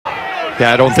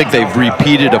Yeah, I don't think they've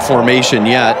repeated a formation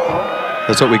yet.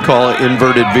 That's what we call it,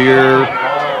 inverted veer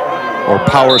or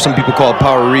power. Some people call it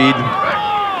power read.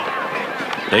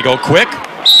 They go quick,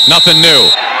 nothing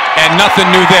new. And nothing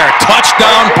new there.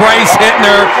 Touchdown, Bryce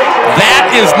Huettner.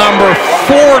 That is number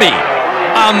 40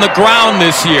 on the ground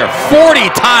this year.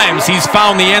 40 times he's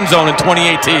found the end zone in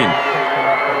 2018.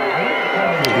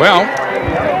 Well,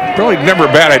 probably never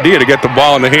a bad idea to get the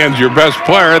ball in the hands of your best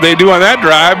player. They do on that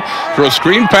drive. Throw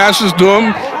screen passes to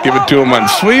him, give it to him on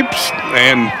sweeps,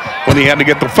 and when he had to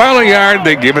get the final yard,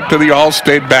 they give it to the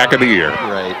All-State back of the year.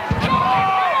 Right.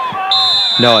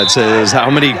 No, it says how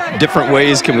many different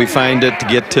ways can we find it to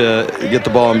get the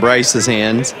ball in Bryce's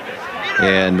hands,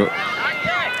 and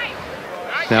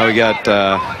now we got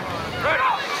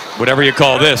whatever you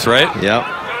call this, right? Yep.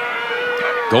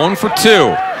 Going for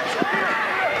two.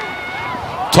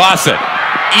 Toss it.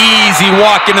 Easy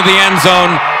walk into the end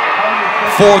zone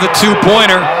for the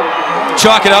two-pointer.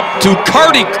 Chalk it up to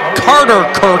Carter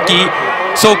Kirky.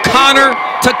 So Connor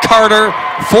to Carter,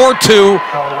 4-2,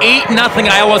 8-0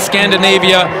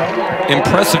 Iola-Scandinavia.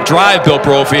 Impressive drive, Bill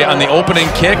Brophy, on the opening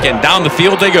kick, and down the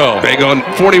field they go. They go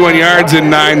 41 yards in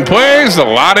 9 plays. A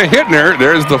lot of Huettner.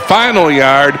 There's the final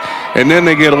yard, and then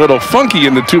they get a little funky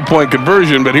in the two-point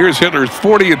conversion. But here's Huettner's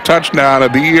 40th touchdown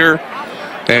of the year,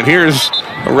 and here's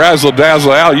a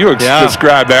razzle-dazzle. Al, you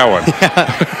described that one.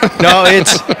 No,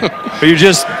 you're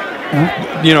just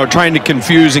trying to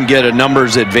confuse and get a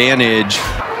numbers advantage.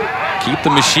 Keep the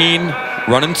machine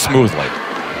running smoothly.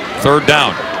 Third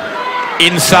down.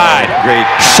 Inside. Great.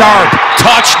 Sharp.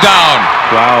 Touchdown.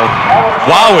 Wow.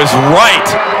 Wow is right.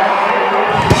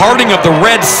 Parting of the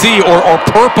Red Sea, or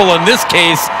purple in this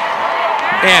case.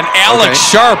 And Alex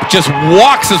Sharp just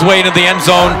walks his way into the end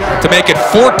zone to make it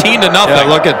 14-0. Yeah,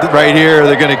 look at right here.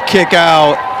 They're going to kick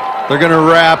out. They're going to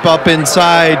wrap up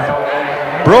inside.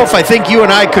 Brof, I think you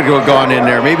and I could have gone in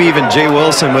there. Maybe even Jay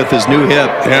Wilson with his new hip.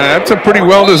 Yeah, that's a pretty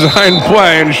well-designed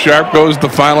play, and Sharp goes the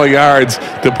final yards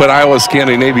to put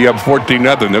Iola-Scandinavia up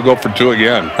 14-0. They'll go for two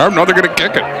again. Or no, they're going to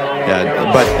kick it.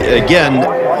 Yeah, but again,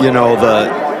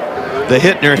 the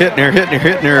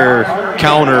Huettner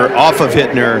counter off of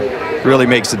Huettner really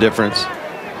makes a difference.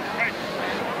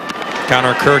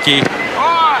 Connor Kirky,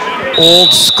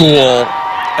 old school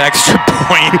extra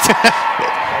point.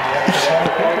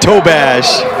 Toe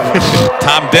bash.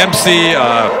 Tom Dempsey,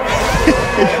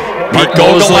 Pete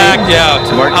Gogolak,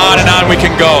 on and on we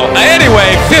can go.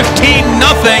 Anyway, 15-0,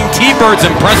 T-Birds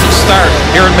impressive start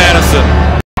here in Madison.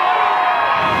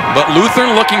 But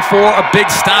Lutheran looking for a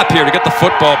big stop here to get the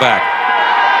football back.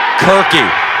 Kirky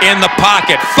in the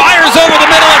pocket, fires over the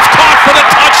middle, it's caught for the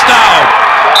touchdown.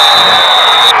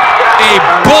 A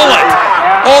bullet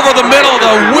over the middle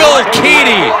to Will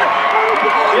Keaty.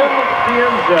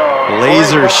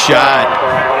 Laser shot.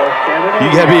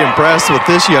 You got to be impressed with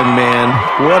this young man.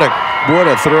 What a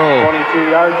throw.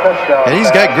 And he's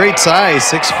got great size,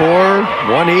 6'4",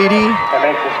 180.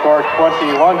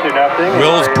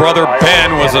 Will's brother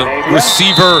Ben was a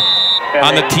receiver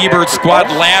on the T-Bird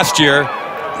squad last year.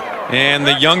 And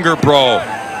the younger bro,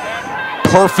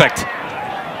 perfect,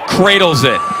 cradles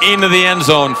it into the end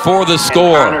zone for the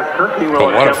score.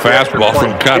 But what a fastball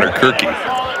from Connor Kirky.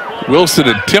 Wilson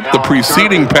had tipped the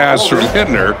preceding pass from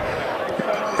Huettner,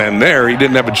 and there he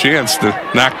didn't have a chance to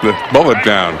knock the bullet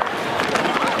down.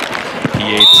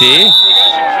 PAT.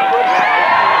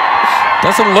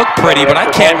 Doesn't look pretty, but I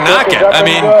can't knock it. I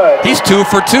mean, he's 2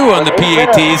 for 2 on the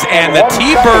PATs, and the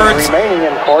T-Birds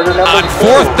on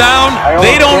fourth down,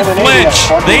 they don't flinch.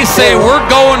 They say, we're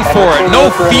going for it. No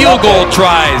field goal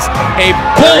tries. A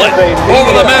bullet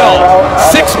over the middle.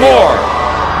 6 more.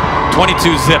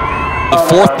 22-zip. The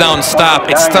fourth down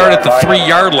stop. It started at the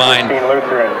 3-yard line.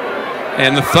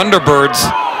 And the Thunderbirds,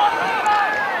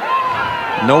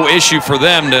 no issue for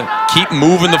them to keep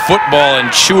moving the football and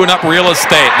chewing up real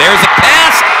estate. There's a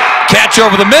pass, catch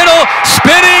over the middle,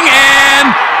 spinning,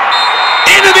 and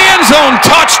into the end zone,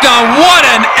 touchdown. What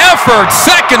an effort.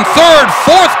 Second, third,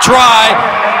 fourth try.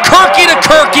 Kirky to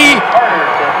Kirky.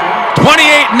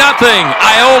 28-0,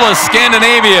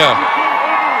 Iola-Scandinavia.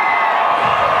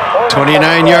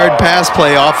 29-yard pass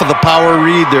play off of the power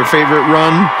read, their favorite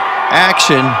run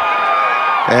action.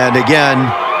 And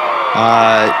again,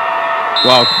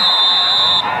 well,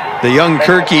 the young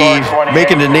Kirky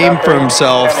making a name for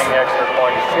himself.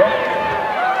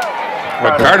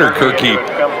 But Carter Kirky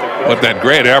with that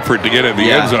great effort to get in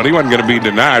the end zone. He wasn't going to be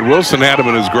denied. Wilson had him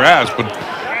in his grasp, but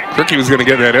Kirky was going to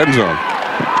get that end zone.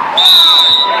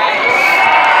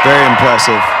 Very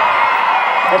impressive.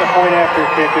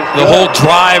 The whole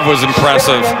drive was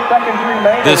impressive.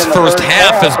 This first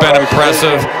half has been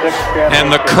impressive.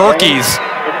 And the Kirkys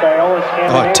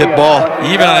Oh, tip ball.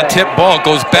 Even on a tip ball, it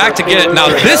goes back to get it. Now,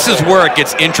 this is where it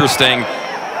gets interesting.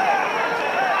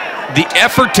 The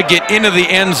effort to get into the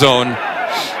end zone.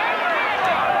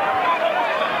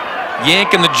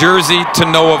 Yanking the jersey to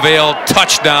no avail.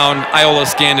 Touchdown,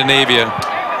 Iola-Scandinavia.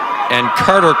 And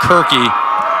Carter Kirky.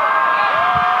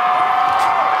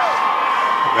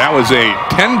 That was a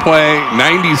 10-play,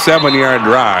 97-yard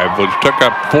drive, which took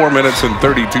up 4 minutes and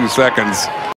 32 seconds.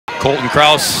 Colton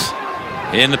Kraus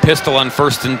in the pistol on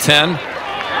 1st and 10.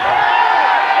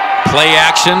 Play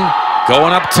action,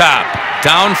 going up top.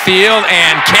 Downfield,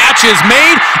 and catch is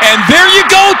made, and there you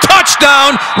go,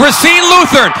 touchdown, Racine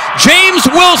Lutheran. James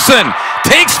Wilson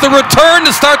takes the return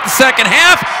to start the second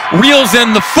half, reels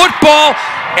in the football,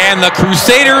 and the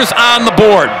Crusaders on the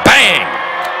board. Bang!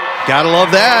 Gotta love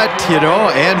that, you know,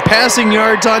 and passing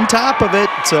yards on top of it,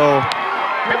 so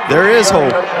there is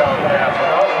hope.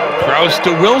 Kraus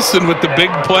to Wilson with the big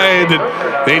play that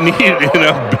they need in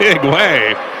a big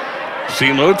way.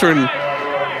 Racine Lutheran,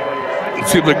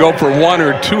 let's see if they go for 1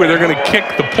 or 2, or they're going to kick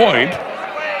the point.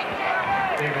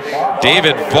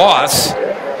 David Voss,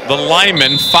 the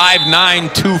lineman, 5'9",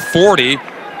 240,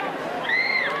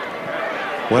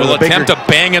 will attempt to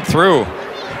bang it through.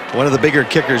 One of the bigger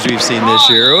kickers we've seen this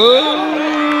year. Ooh.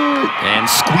 And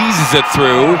squeezes it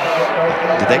through.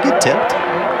 Did that get tipped?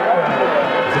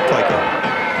 Looked like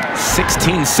it.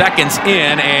 16 seconds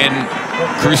in, and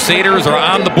Crusaders are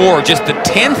on the board. Just the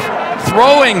 10th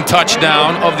throwing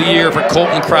touchdown of the year for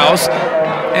Colton Kraus.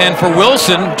 And for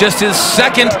Wilson, just his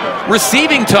 2nd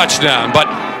receiving touchdown. But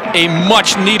a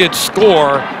much-needed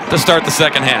score to start the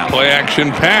second half. Play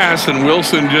action pass, and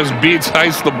Wilson just beats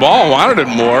Heist the ball. Wanted it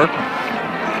more.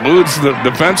 Eludes the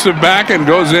defensive back and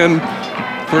goes in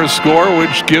for a score,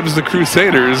 which gives the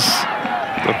Crusaders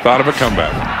the thought of a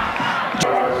comeback.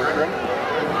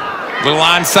 Little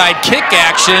onside kick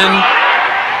action.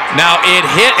 Now it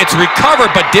hit, it's recovered,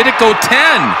 but did it go 10?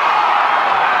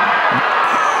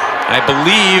 I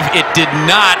believe it did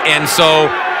not, and so,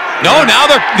 no, now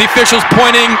the officials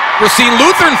pointing Racine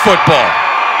Lutheran football.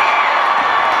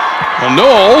 Well,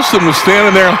 Noah Olson was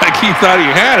standing there like he thought he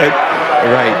had it.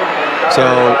 Right. So,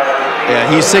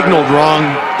 yeah, he signaled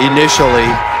wrong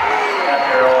initially.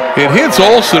 It hits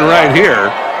Olson right here.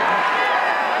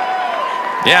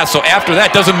 Yeah, so after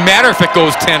that, doesn't matter if it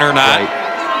goes 10 or not. Right.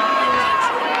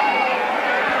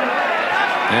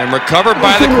 And recovered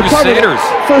by the Crusaders.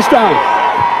 First down.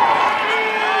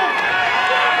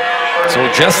 So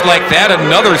just like that,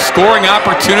 another scoring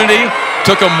opportunity.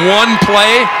 Took him one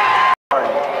play.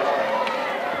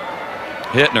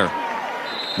 Huettner.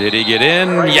 Did he get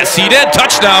in? Yes, he did.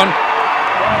 Touchdown.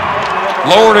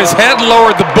 Lowered his head,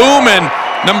 lowered the boom, and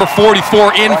number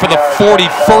 44 in for the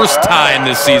 41st time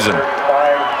this season.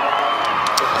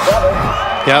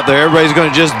 Yeah, there everybody's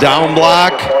going to just down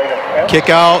block, kick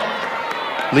out,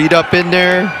 lead up in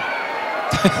there.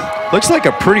 Looks like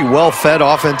a pretty well-fed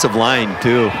offensive line,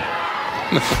 too.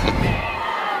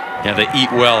 Yeah, they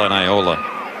eat well in Iola.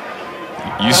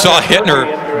 You saw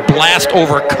Huettner blast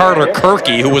over Carter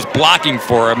Kirky, who was blocking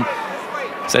for him.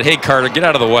 Said, hey, Carter, get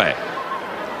out of the way.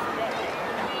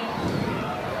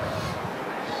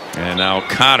 And now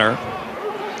Connor,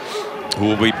 who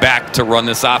will be back to run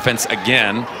this offense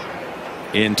again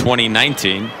in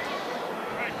 2019,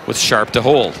 with Sharp to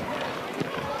hold.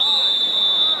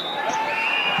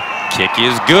 Kick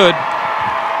is good.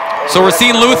 So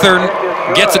Racine Lutheran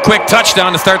gets a quick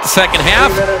touchdown to start the second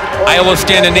half.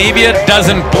 Iola-Scandinavia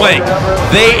doesn't blink.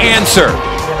 They answer.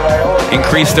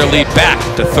 Increase their lead back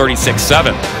to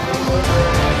 36-7.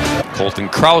 Colton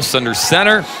Kraus under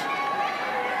center.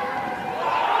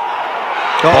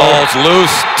 Ball's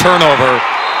loose, turnover.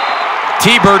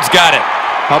 T-Bird's got it.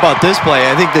 How about this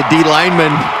play? I think the D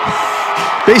lineman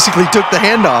basically took the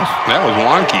handoff. That was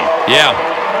wonky. Yeah,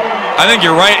 I think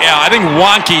you're right. Yeah, I think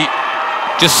Wonky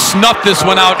just snuffed this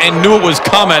one out and knew it was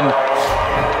coming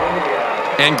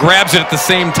and grabs it at the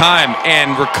same time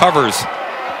and recovers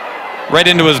right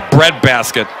into his bread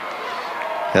basket.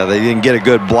 Yeah, they didn't get a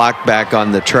good block back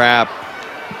on the trap.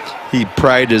 He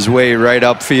pried his way right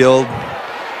upfield,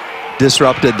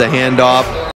 disrupted the handoff.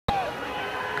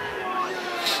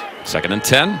 2nd and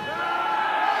 10.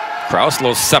 Kraus,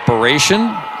 low separation,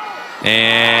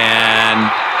 and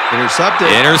intercepted.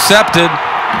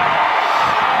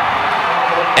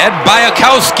 Ed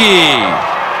Bayakowski,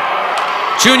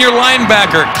 junior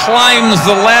linebacker, climbs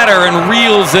the ladder and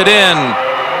reels it in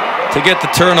to get the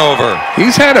turnover.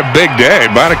 He's had a big day.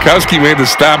 Bayakowski made the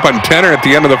stop on Tenor at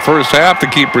the end of the first half to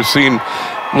keep Racine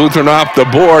Lutheran off the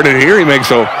board, and here he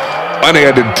makes a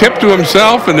one-handed tip to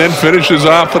himself and then finishes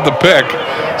off with the pick.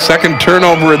 2nd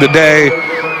turnover of the day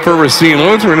for Racine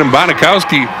Lutheran, and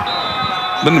Bonakowski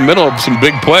in the middle of some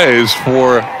big plays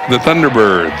for the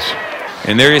Thunderbirds.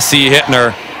 And there you see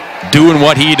Huettner doing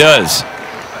what he does.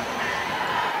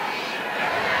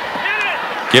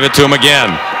 Give it to him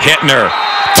again. Huettner,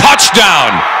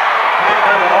 touchdown!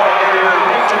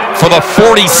 For the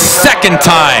 42nd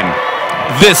time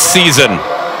this season.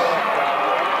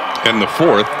 And the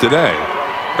 4th today.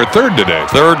 Or 3rd today.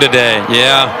 3rd today,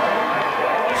 yeah.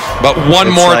 But one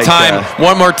It's more like, time.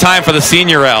 One more time for the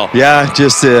senior, Al. Yeah,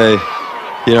 just,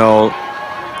 you know,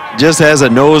 just has a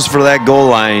nose for that goal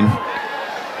line.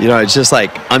 You know, it's just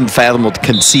like unfathomable to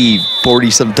conceive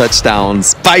 40-some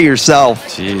touchdowns by yourself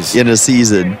Jeez. in a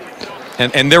season.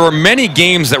 And there were many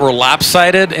games that were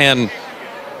lopsided, and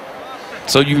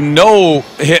so you know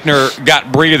Huettner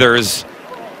got breathers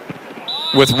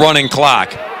with running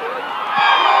clock.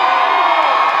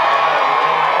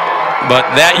 But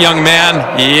that young man,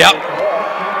 yep.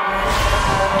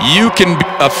 You can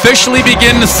officially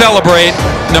begin to celebrate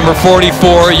number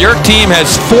 44. Your team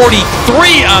has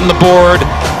 43 on the board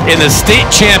in the state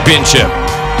championship.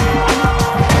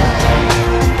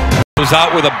 Goes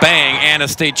out with a bang and a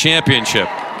state championship.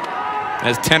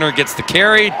 As Tenner gets the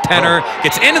carry, Tenner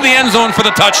gets into the end zone for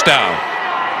the touchdown.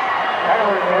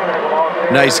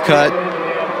 Nice cut.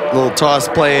 Little toss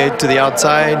play to the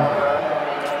outside.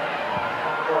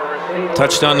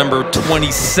 Touchdown number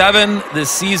 27 this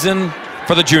season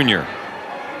for the junior.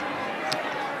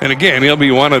 And again, he'll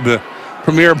be one of the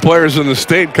premier players in the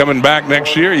state coming back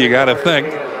next year, you got to think.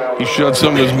 He showed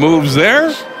some of his moves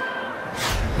there.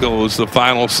 Goes the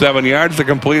final 7 yards to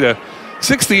complete a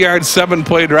 60-yard,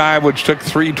 7-play drive, which took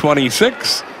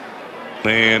 3:26.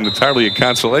 And it's hardly a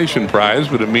consolation prize,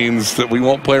 but it means that we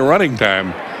won't play running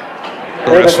time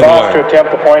the rest of the way. To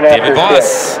attempt the point after David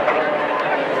Voss.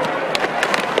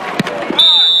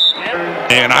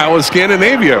 And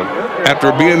Iola-Scandinavia,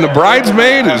 after being the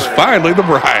bridesmaid, is finally the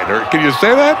bride. Or can you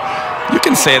say that? You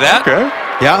can say that. Okay.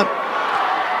 Yeah.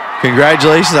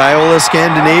 Congratulations,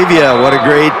 Iola-Scandinavia. What a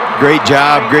great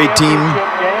job, great team.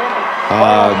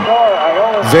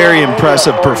 Very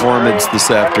impressive performance this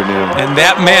afternoon. And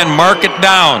that man, mark it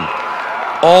down,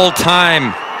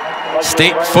 all-time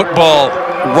state football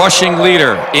rushing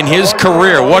leader in his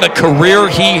career. What a career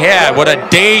he had. What a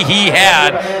day he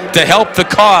had to help the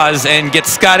cause and get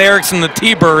Scott Erickson, the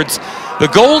T-Birds, the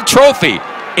gold trophy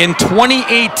in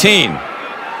 2018.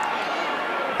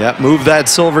 Yeah, move that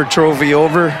silver trophy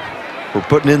over. We're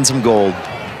putting in some gold.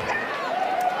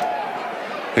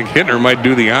 I think Huettner might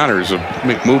do the honors of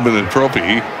moving the trophy.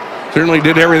 He certainly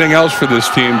did everything else for this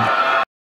team